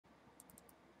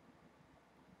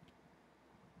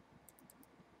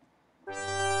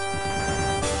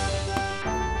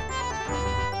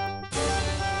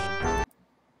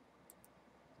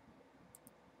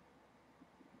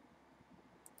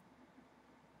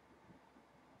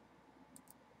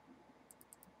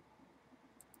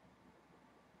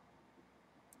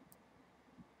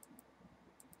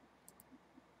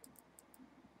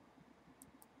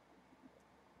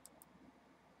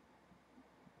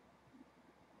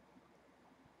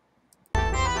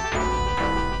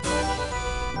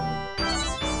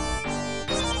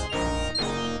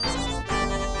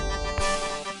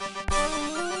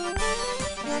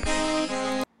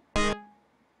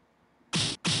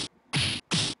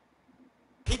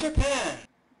Peter Pan.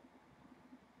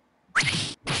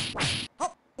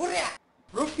 Hop, hurrah!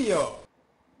 Rufio.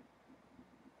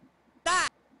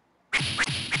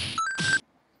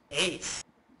 Ace.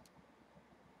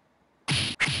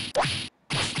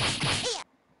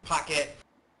 Pocket.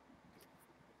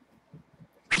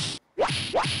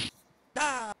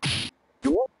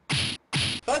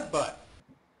 Thud butt.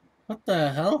 What the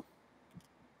hell?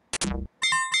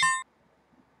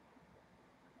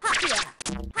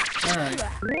 Alright.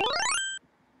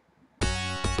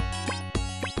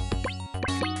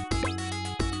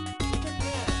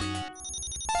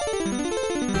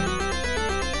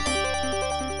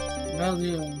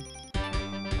 Value.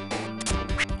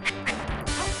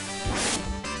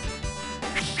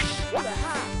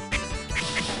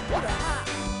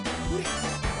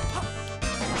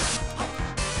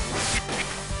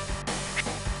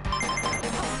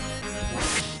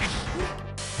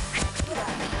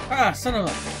 Ah, son of a...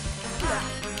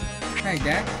 Hi,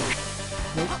 Dad.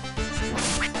 Nope.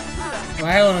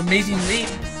 Wow, an amazing leap.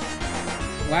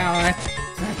 Wow, that's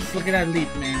look at that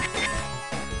leap, man.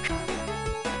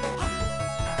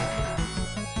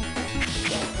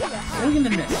 We're gonna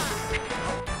miss.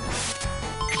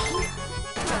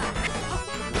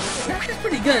 Dash is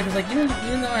pretty good, because like, even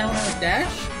though I don't have a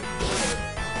dash,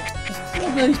 his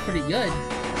ability's pretty good.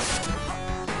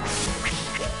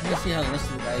 Let's see how the rest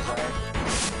of the guys are.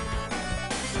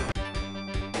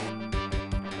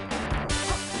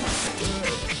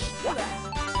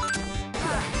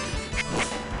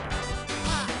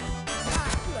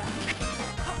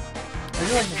 I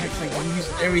feel like the heck's like you use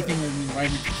everything in the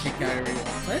environment to take out everyone.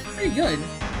 So that's pretty good.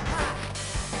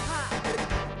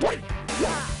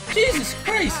 Jesus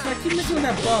Christ! I keep missing with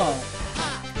that ball.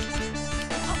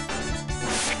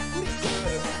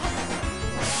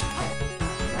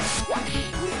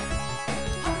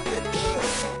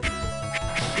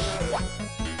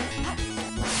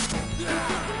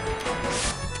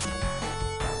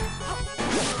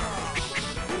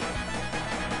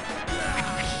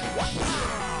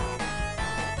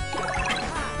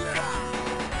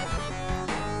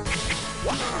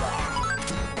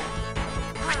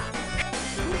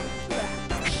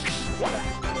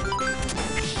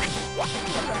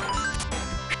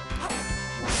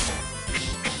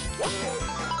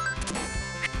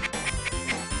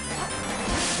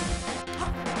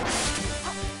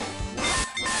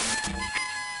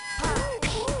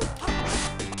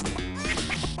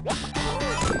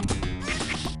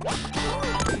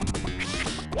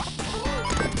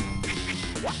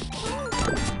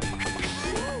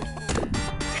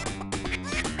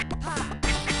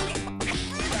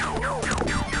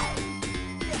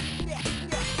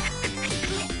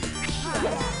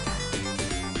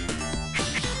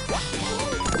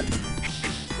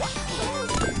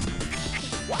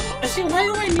 See, why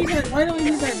do I need that? Why do I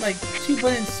need that like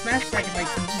 2-button smash attack if I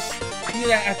can just do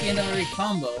that at the end of every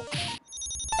combo?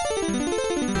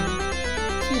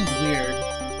 Seems weird.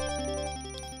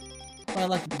 But I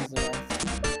like it because of that.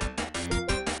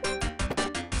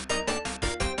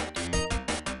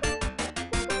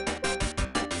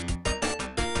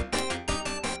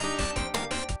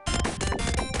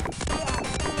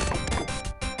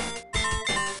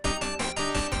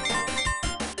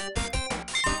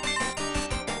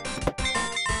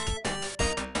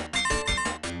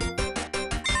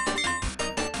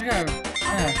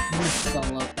 I messed it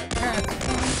all up. That's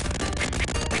fine.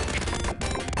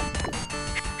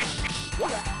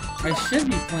 I should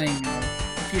be playing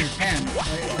Peter Pan.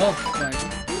 Both, but...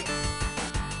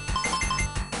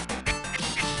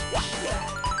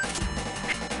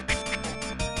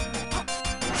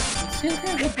 See, look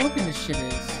how broken this shit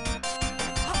is.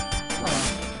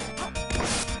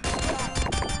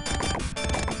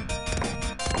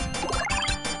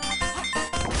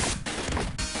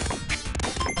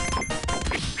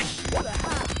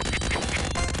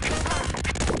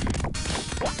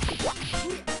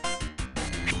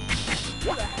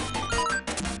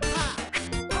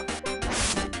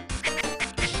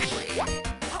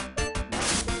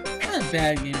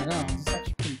 Bad game at all. It's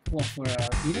actually pretty cool for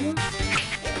beat 'em up.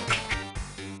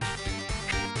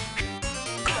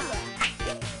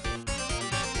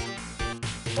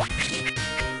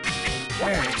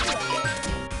 There.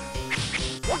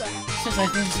 It's just I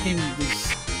think this game was,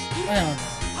 I don't know.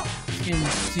 This game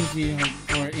seems to be like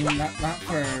for not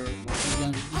for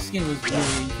young. This game was really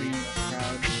aimed for young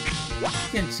crowd. You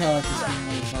can tell that this game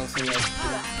was also like.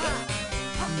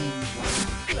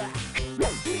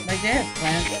 Like, they had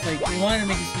plans, like, they wanted to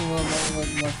make this game a little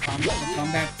more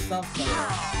combat stuff,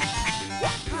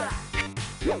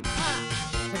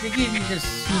 but they gave me just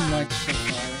too much so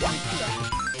far.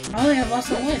 I only have lost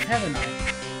a life, haven't I?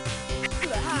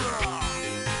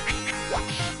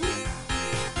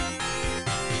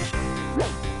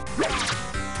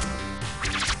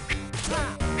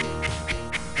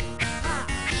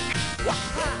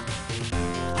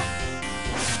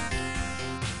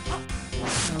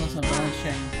 Unless I'm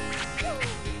launching.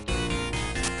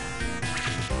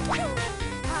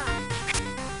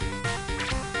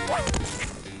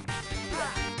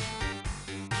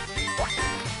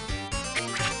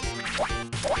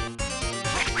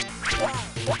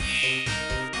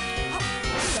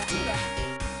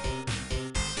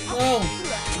 Oh!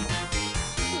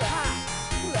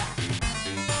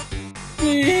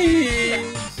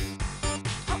 Please!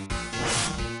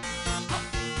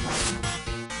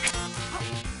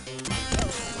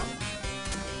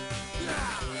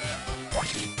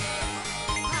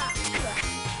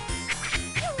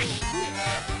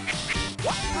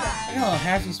 I know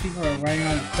half these people are running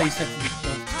around the place that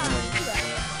those toys.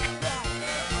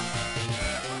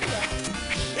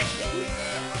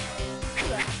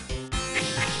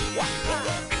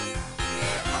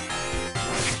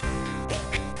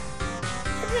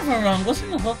 Correct me if I'm wrong,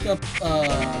 wasn't the hook up a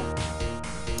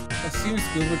Steven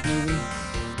Spielberg movie?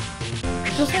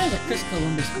 It was kind of the Chris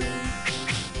Columbus movie.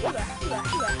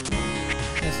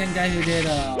 The same guy who did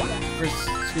first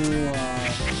two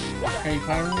Harry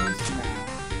Potter movies? Nah.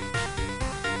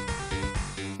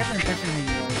 I have an impression he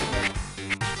was, but...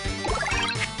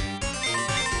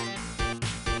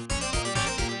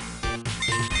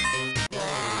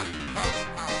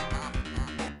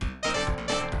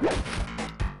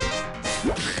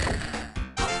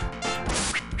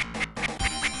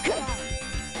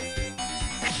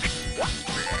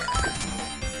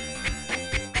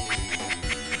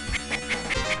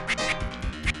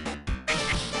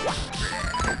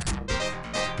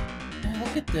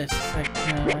 Look at this, like, no,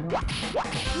 I don't...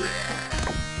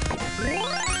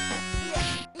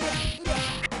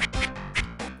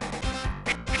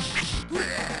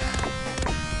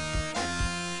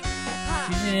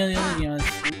 Usually the other game is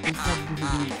something to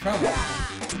give you trouble.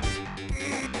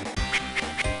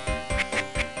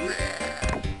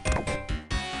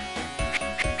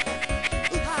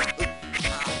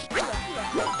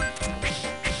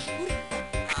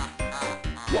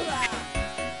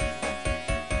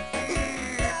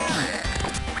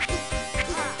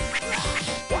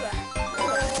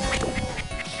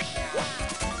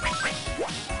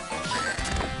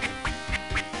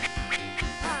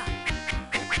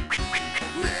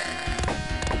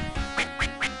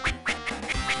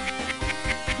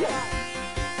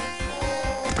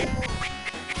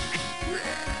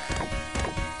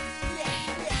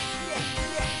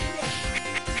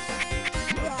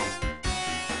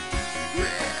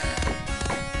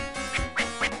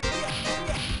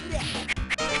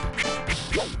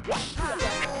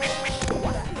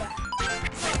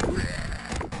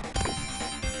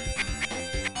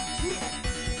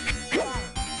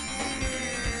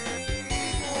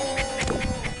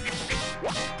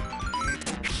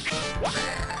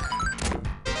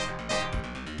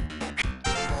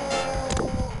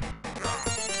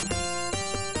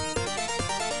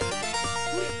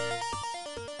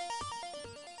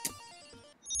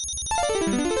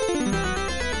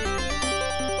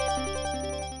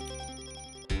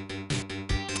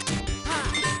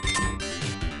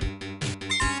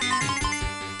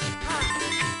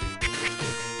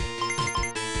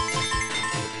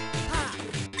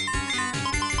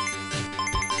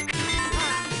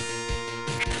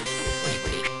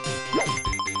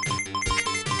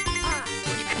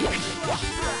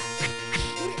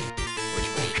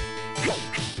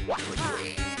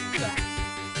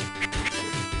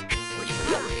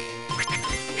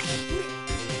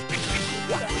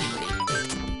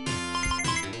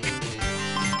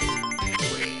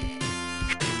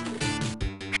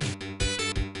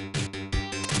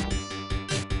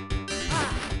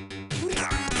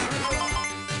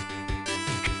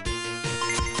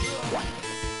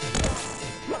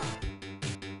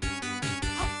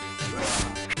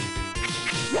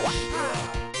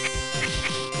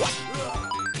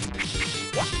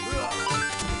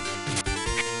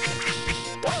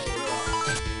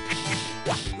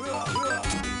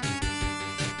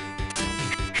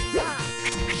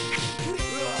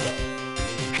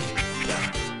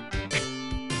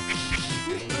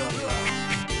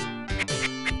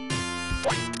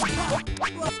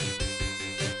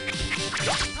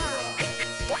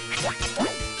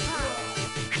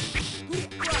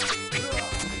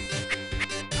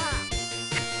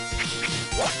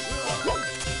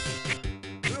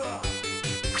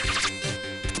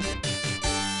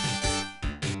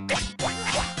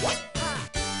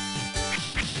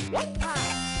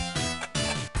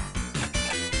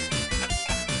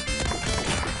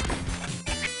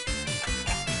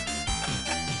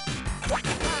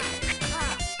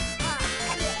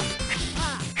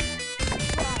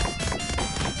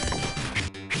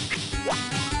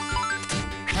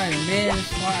 made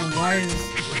this? Why is this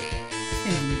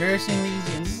game's embarrassingly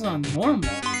easy? And this is on normal.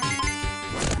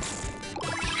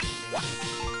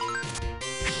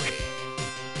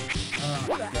 Oh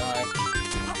my god.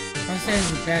 I'm saying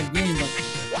it's a bad game, but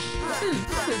this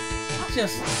is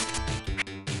just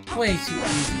way too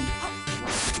easy.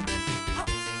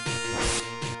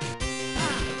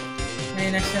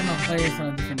 Maybe next time I'll play this on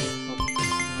a different difficulty.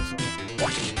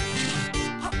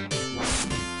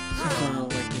 Some sort of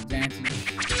like advantage.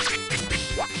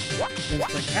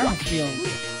 Because like I don't feel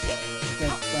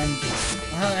that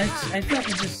I feel like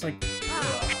I just like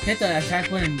hit the attack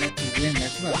button and let you win.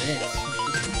 That's about it.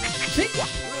 See?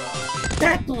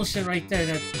 That bullshit right there.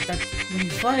 That when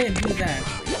you fly and do that,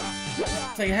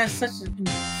 it's like it has such a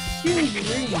huge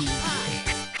range.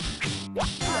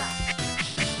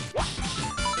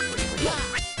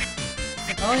 It's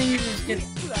like all you need is get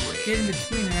in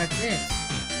between and that's it.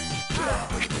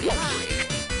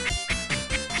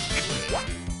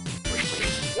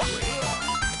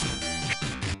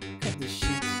 Look at this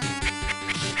shit.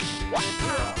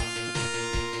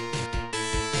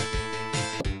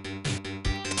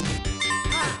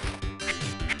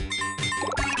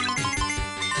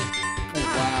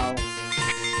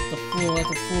 That's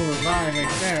a full revive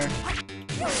right there.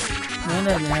 No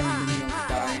wonder they haven't been able to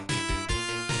die.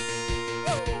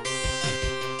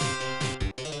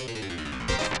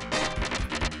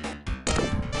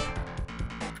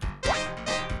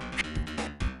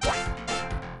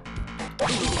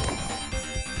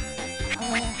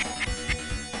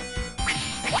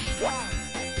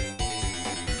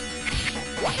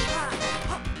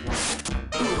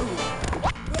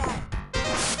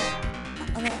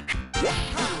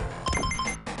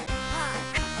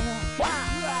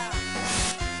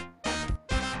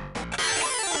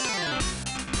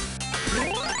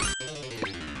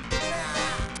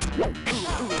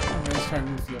 Let's try to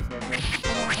move you for a bit.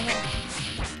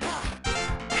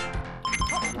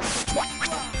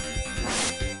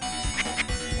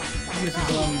 This is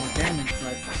a lot more damage,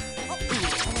 but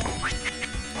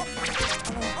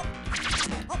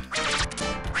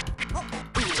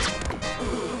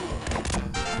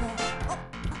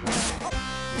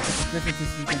the difference is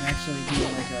you can actually do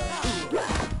like a...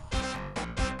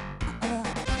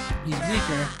 He's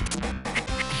weaker.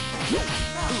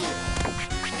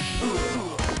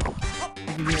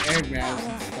 You can do air grabs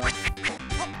and stuff.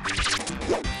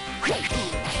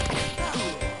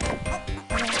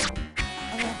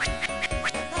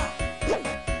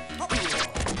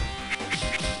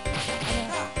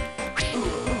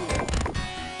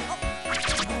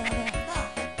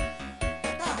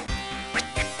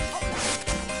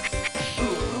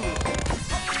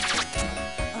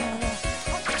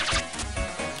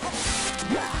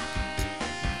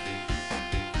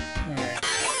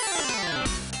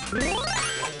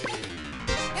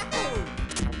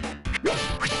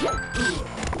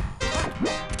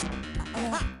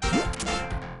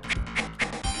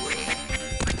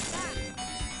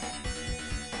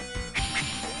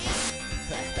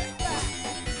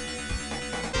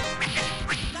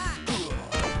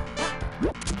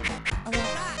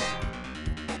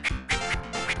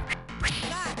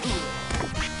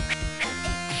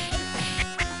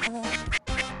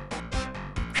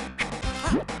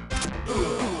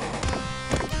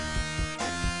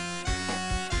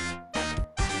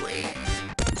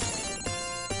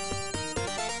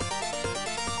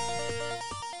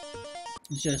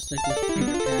 Just like with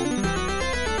Peter Pan.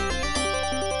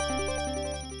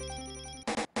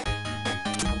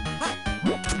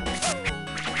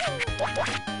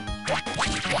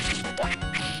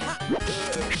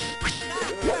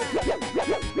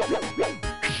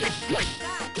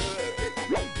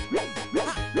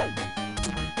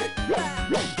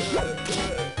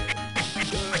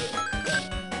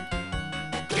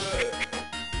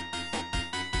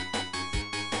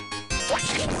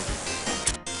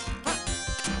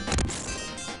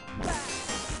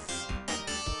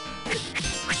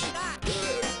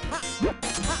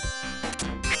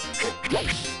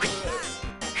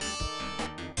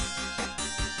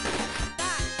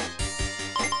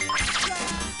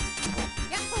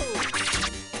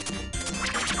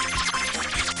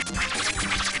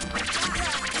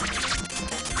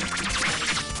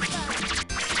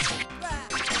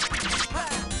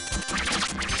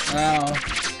 Wow.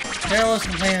 Carol was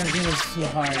complaining the game was too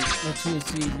hard, or too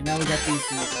easy, and now we got these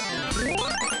things.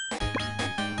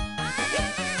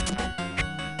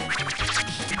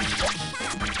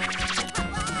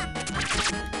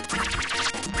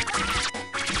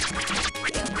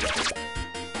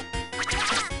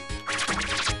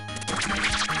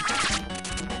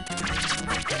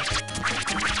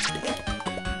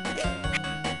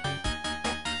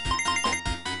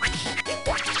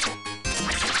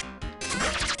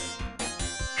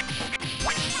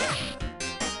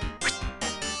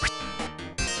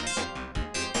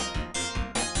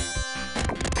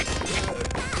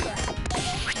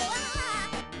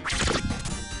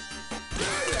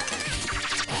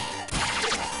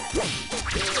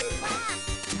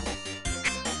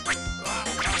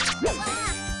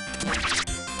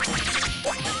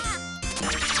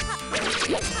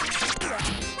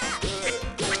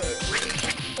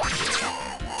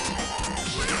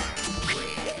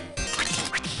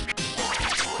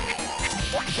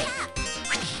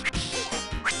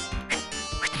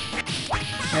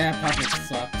 Banana Pocket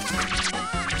sucks.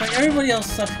 It's like everybody else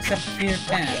sucks except Peter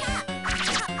Pan.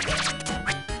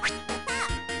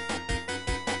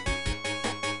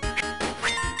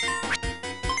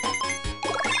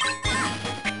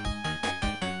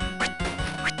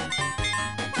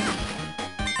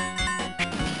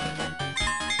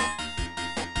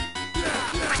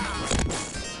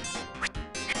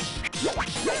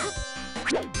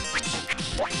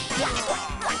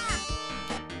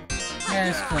 Yeah,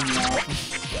 it's cool now.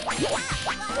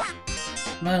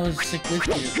 Might as well just stick with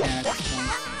Peter Pan at this point.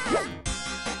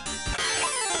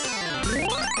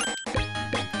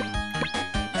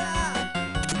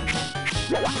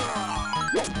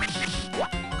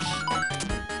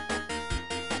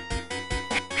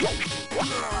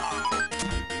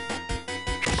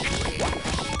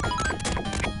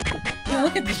 Yeah,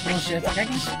 look at this bullshit. It's like I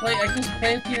can just play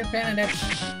with Peter Pan and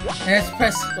that's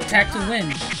press attack to win.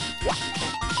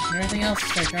 And everything else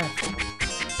is like, oh.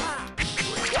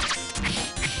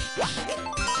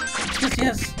 Because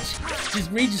yes, his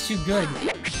reach is too good.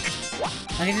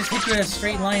 I can just hit you in a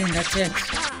straight line and that's it.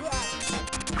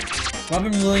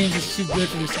 Robin Williams is too good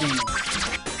for this game.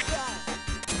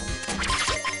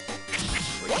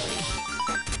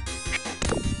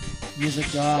 He is a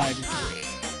god.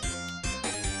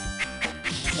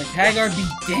 Like, Hagar be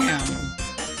damned.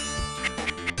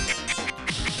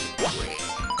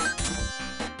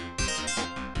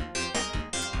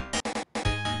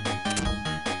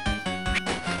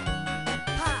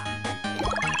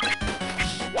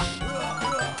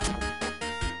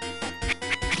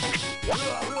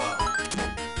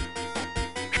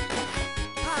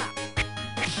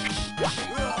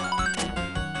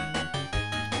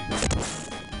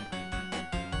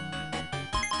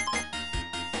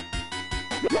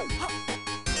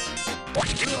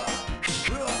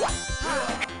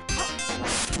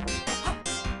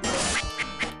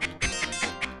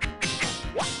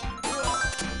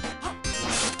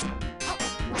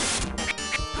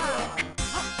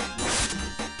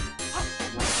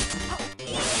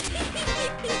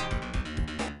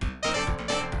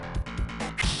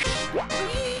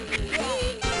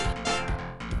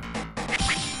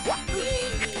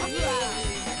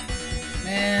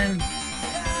 Man,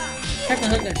 Captain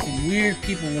Hook got some weird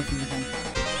people working with him.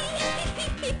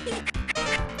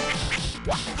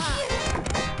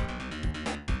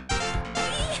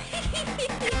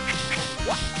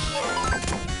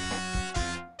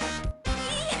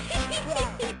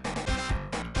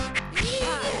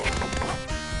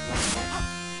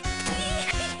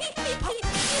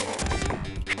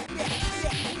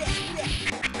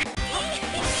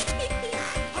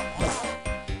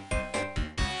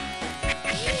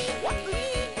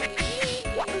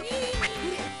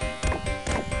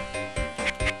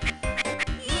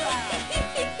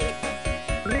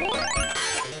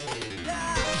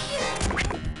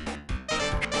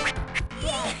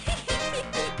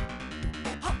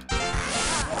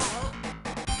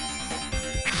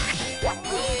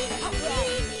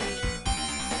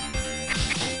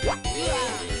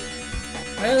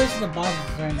 At least the bosses are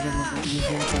starting to get a little bit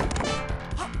easier,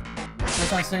 but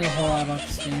that's not saying a whole lot about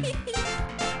this game.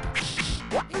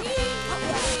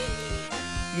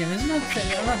 Yeah, this is not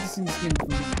saying, I'm not just saying this game is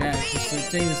really bad, it's just like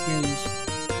saying this game is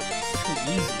too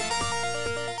easy.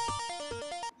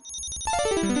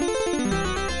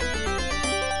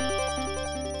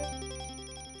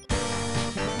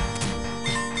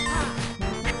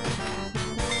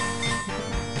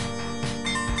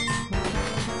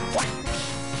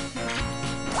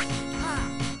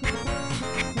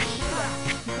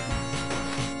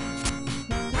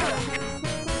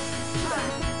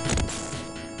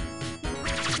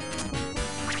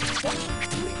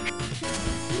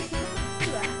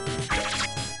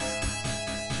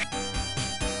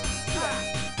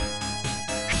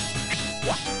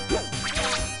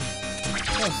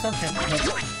 Oh, some Captain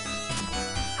Hook.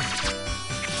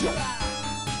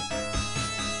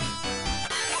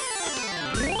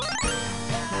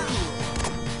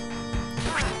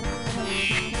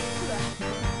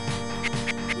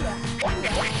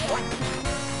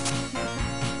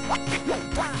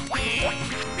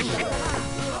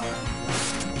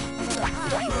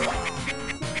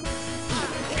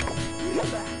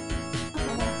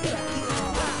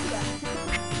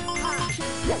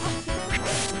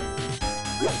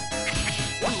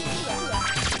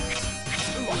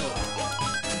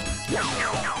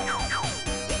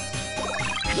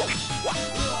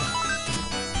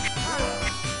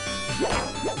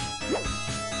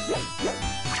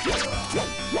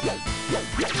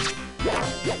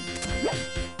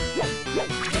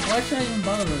 Why should I even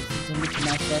bother with it? It's a mixed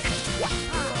match weapon.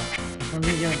 Or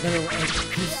maybe a better, like,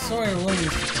 his sword alone is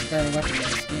a better weapon in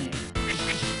this game.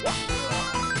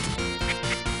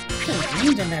 Look at the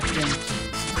range on that thing.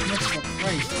 How much for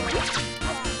price?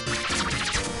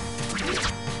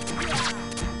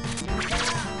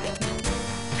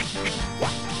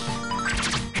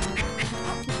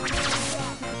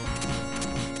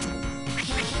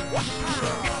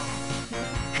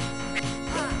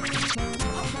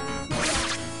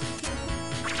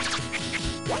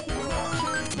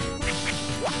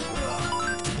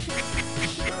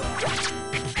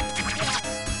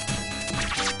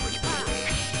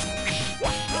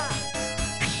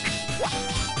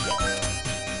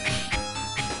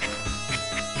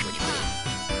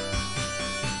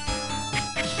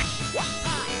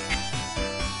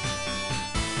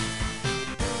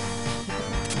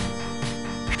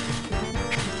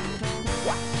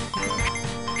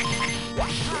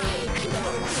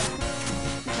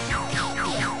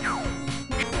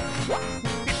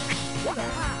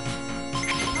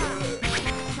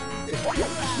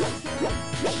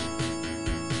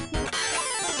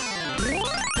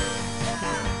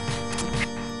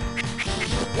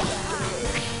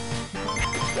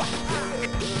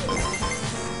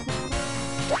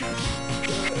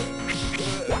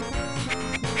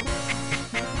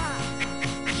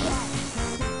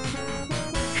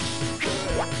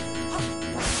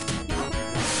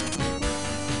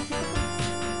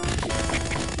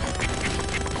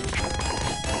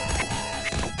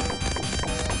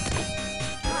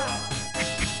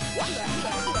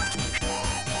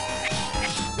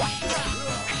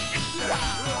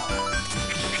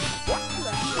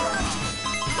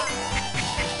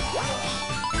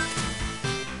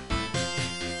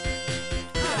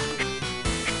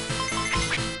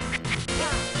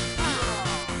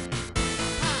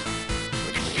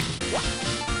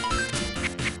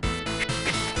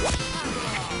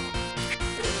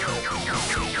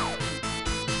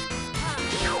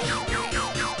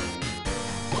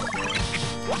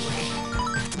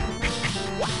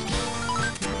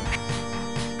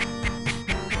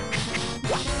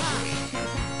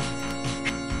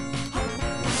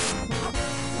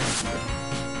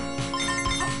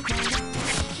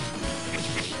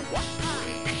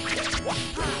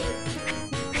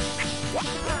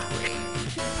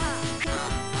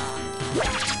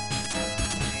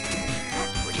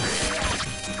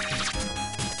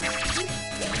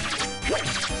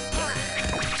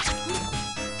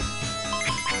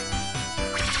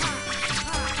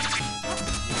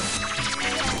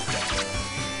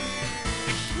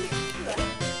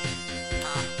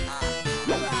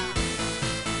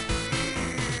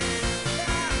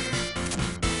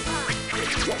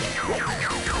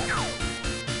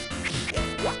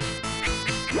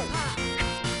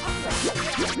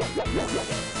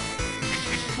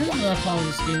 Another problem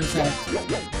with this game is that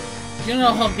you don't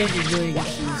know how good you're doing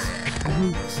against these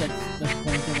mooks at this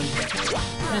point. Like,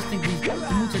 I just think these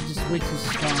mooks are just way too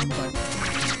strong, but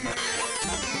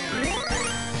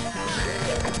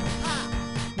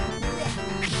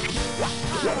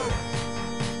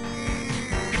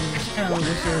it's kind of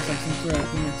wish there was like some sort of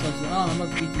thing that tells you, oh, I'm about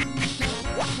to beat these mooks.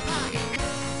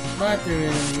 But there really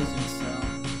isn't, so.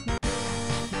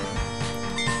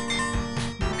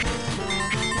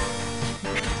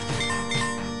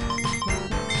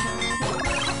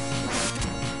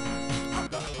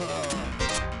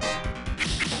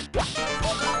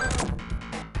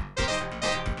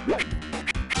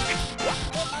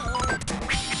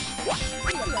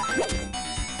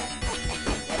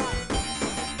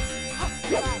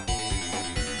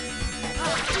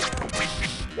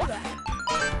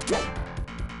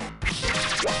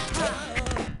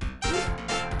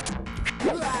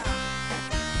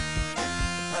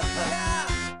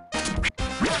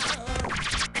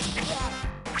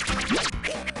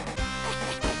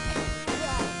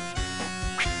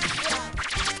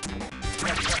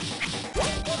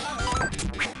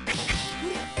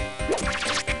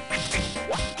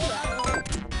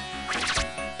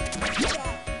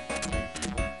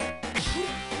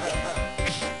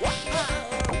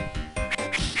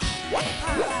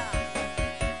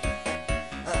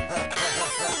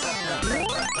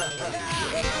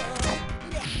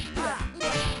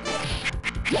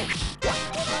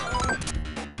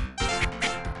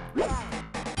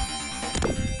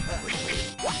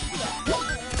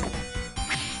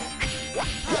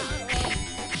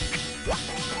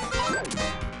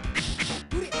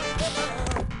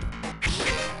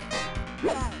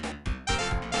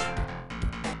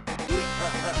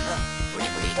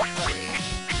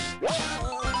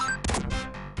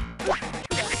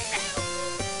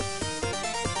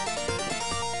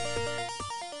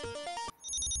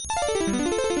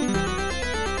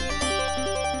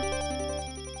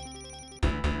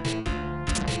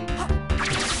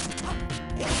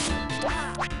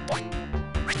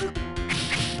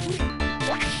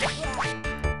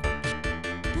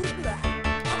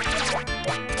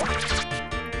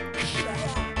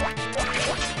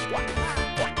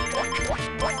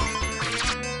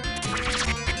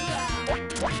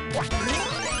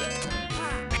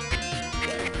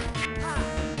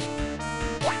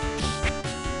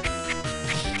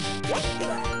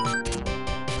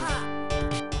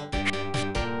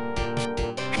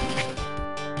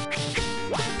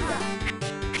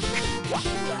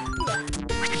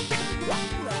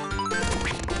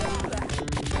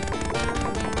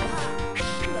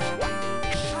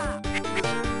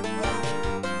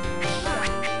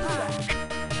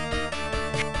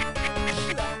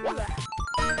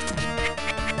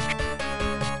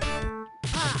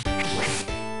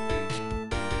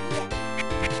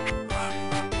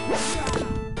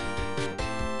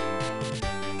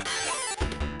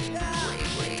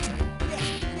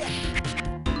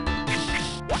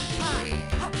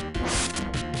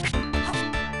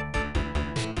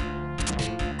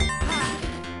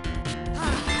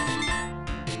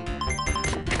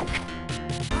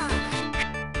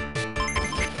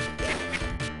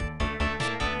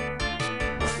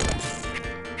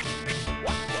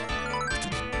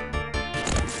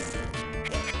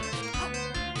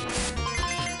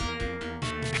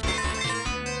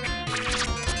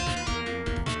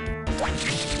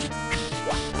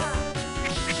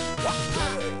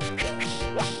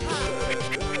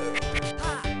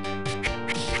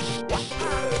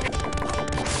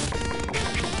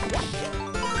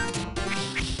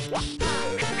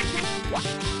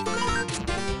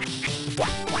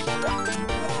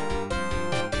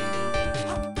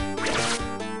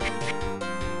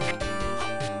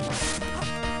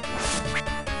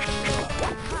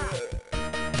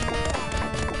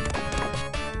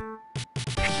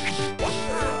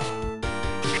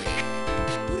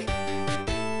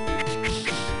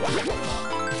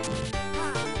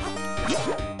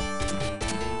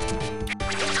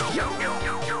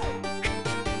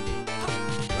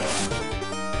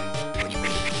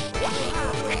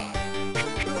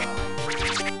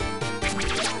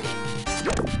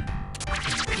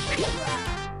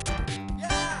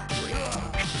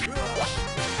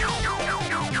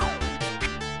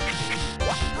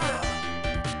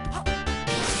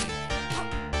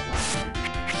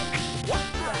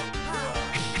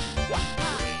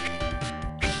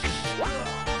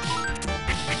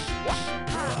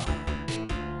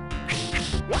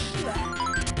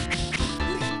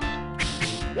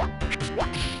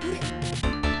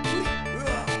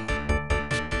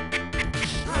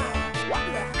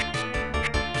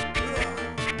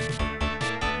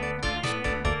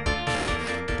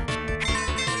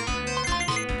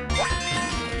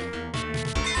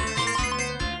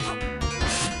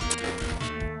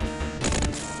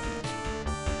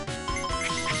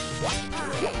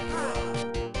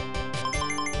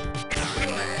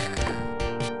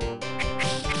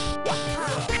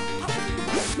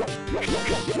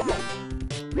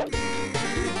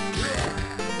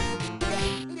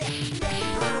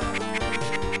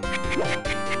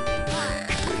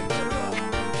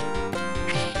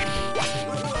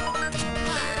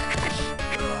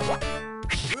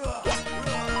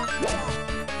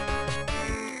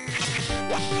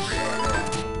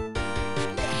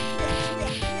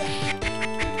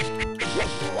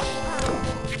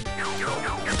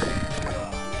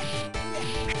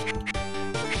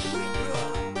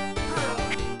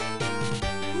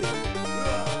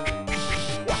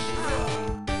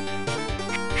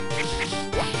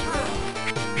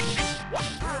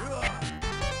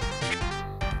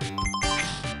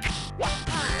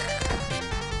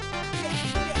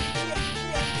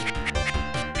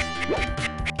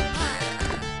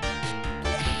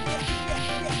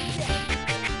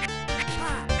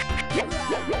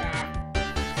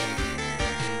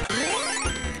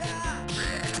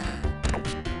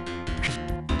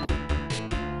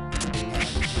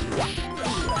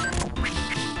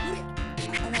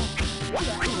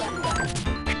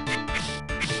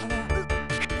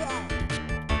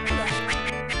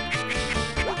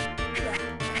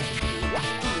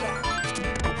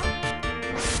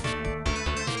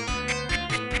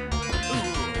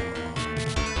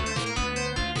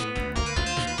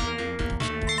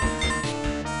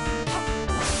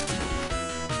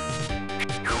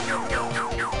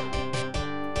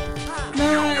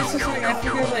 I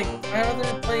figure like I'd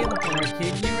rather play like an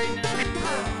arcade game right now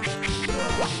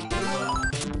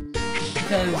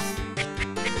because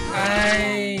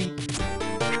I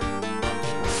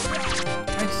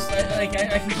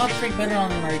can concentrate better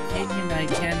on an arcade game than I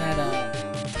can at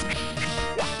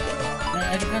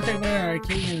I can concentrate better on an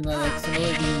arcade game than like some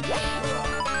other game.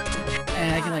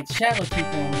 and I can like chat with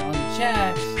people on the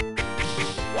chats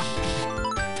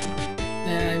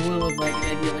than I would with like an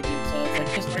regular game. So it's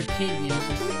like just arcade games,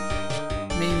 just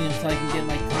mainly until I can get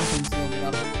my confidence level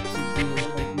up to do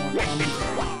like more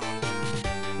commentary.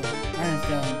 But I'm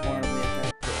failing horribly at that.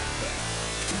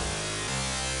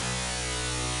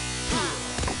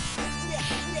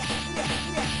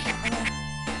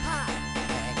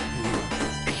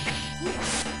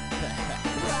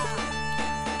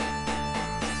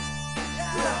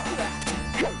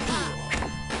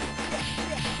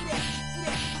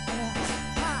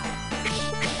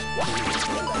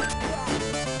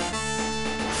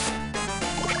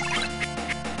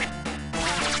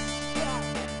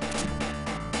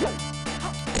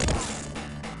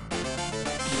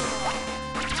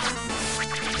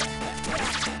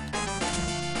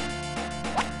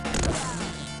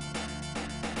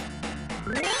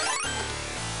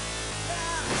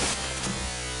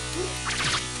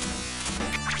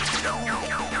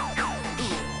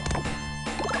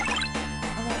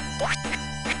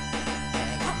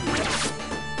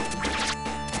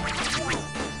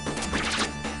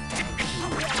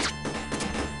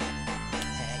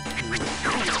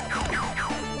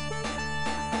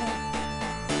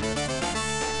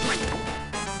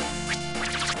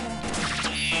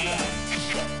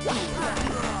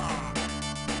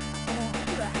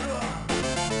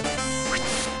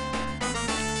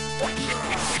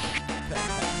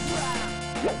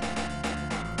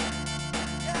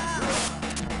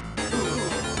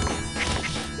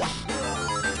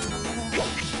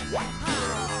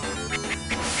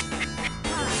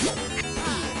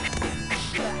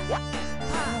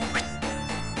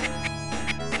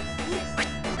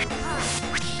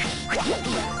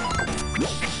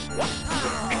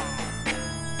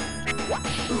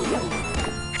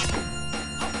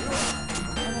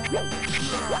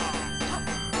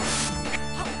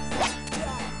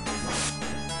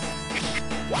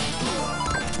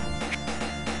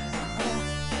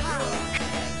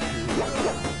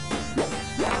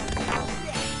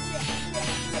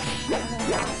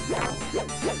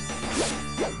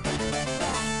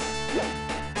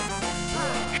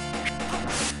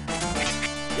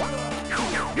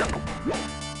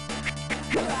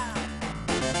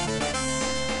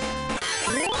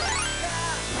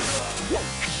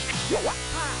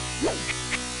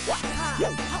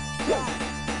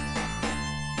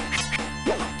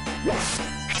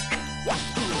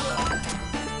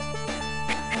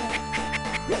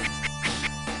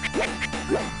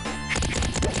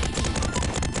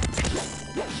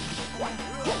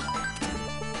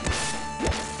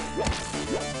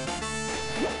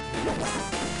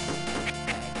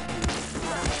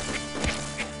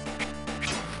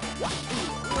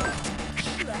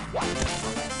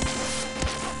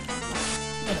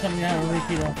 I mean, I don't really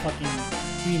feel on fucking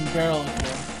green barrel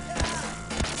here.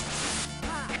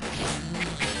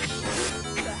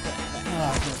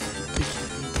 Ah, just a bitch to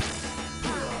beat.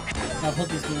 I hope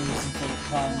this game is some sort of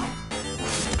problem.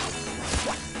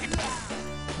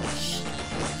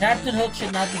 Captain Hook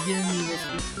should not be giving me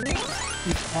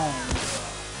these problems.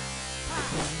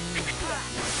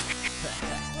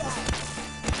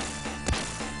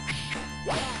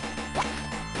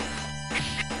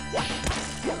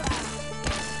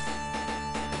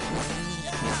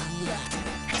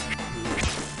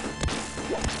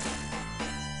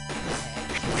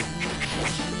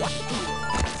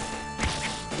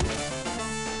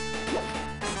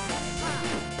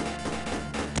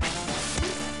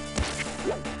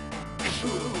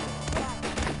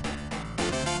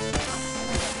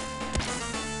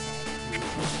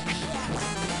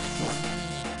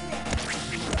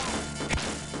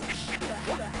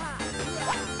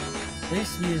 At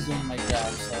least he is doing my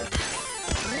job, so...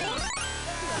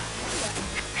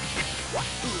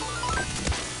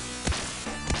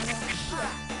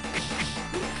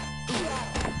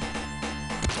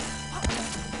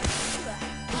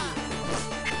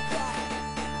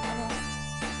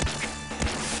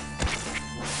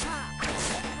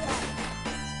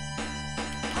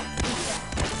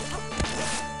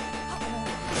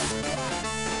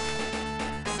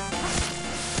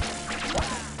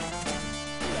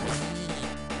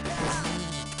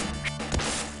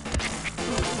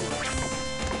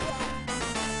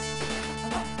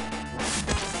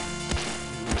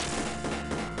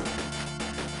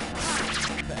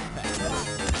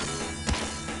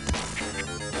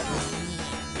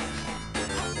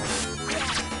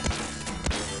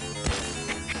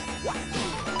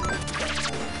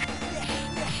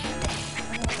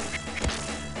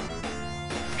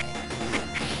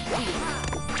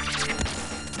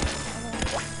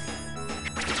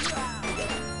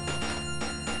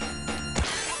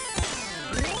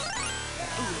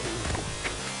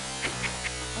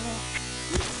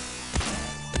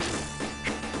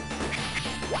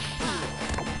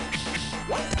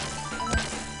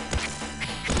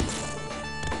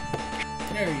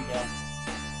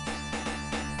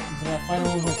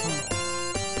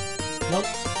 Nope.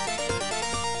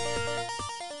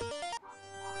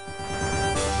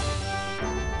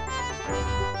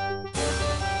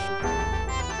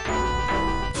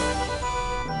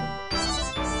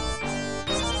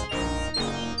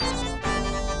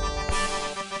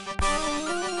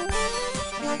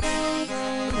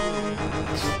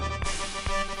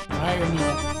 Irony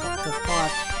that the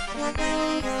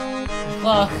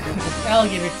clock, the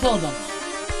alligator killed him.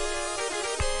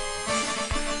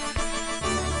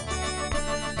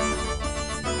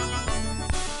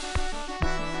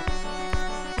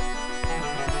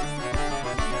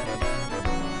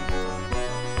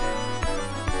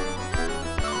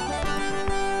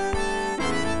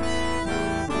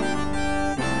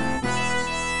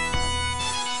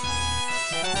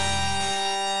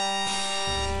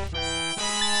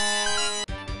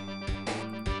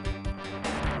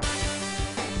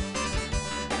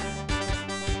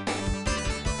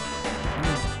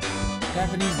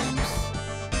 Japanese names.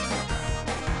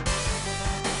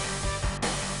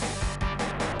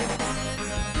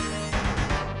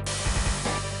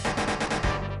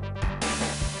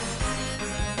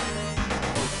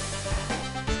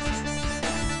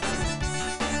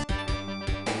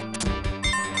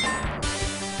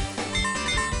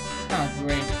 Oh,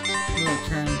 great. Little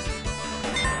turn.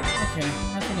 Okay, I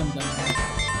think I'm done here.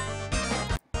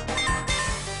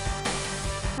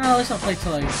 Oh, at least I'll play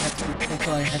till I have to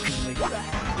like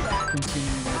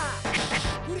continue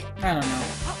with. I don't know.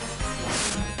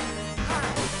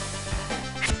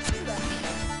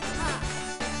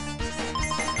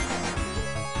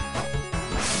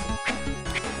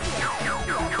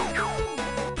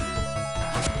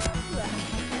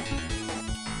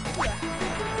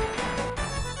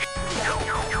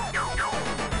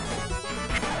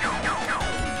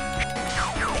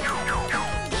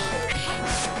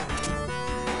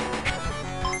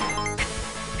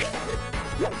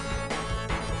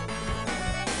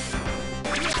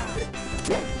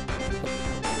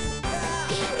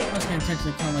 I was gonna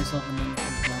intentionally kill myself and then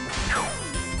keep going.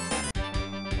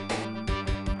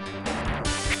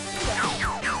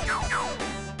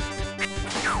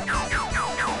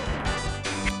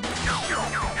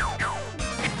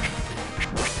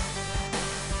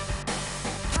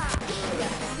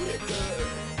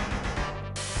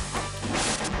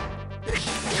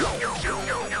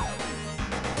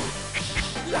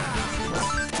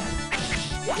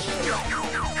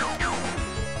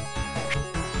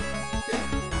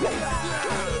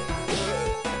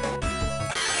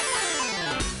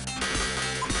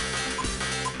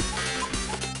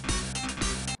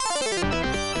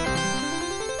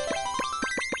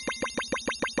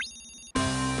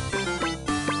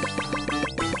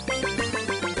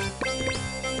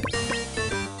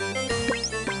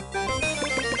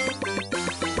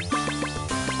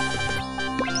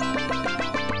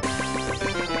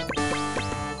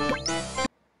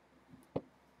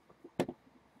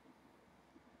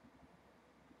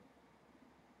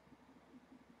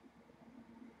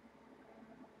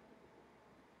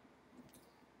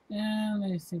 And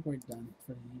I think we're done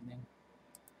for the evening.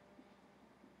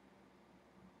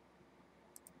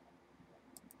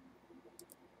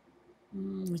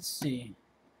 Let's see.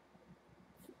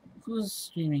 Who's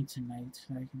streaming tonight?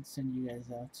 I can send you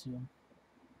guys out to.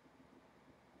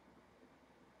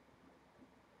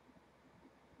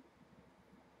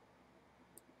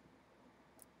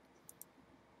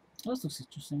 Oh, this looks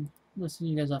interesting. I'm gonna send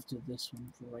you guys off to this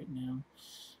one for right now.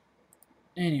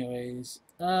 Anyways,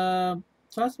 so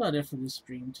that's about it for this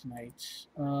stream tonight.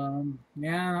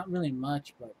 Yeah, not really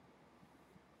much, but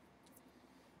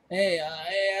hey,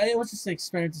 it was just an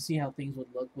experiment to see how things would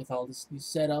look with all this new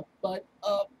setup, but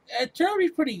it turned out to be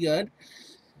pretty good.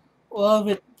 A lot of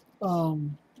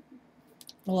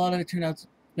it turned out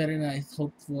better than I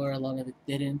hoped for. A lot of it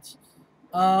didn't.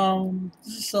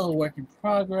 This is still a work in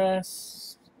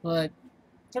progress, but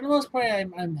for the most part,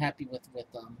 I'm happy with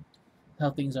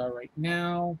how things are right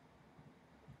now.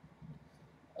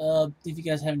 If you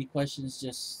guys have any questions,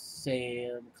 just say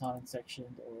in the comment section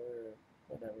or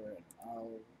whatever, and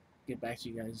I'll get back to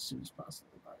you guys as soon as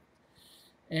possible about it.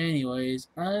 Anyways,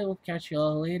 I will catch you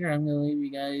all later. I'm gonna leave you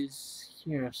guys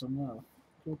here, so now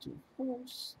go to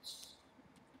host.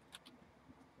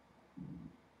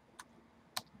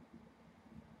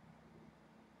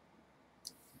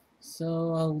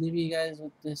 So I'll leave you guys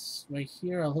with this right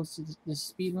here. I'll host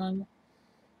this speedrunning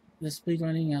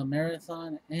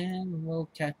marathon, and I'll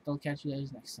catch you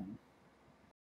guys next time.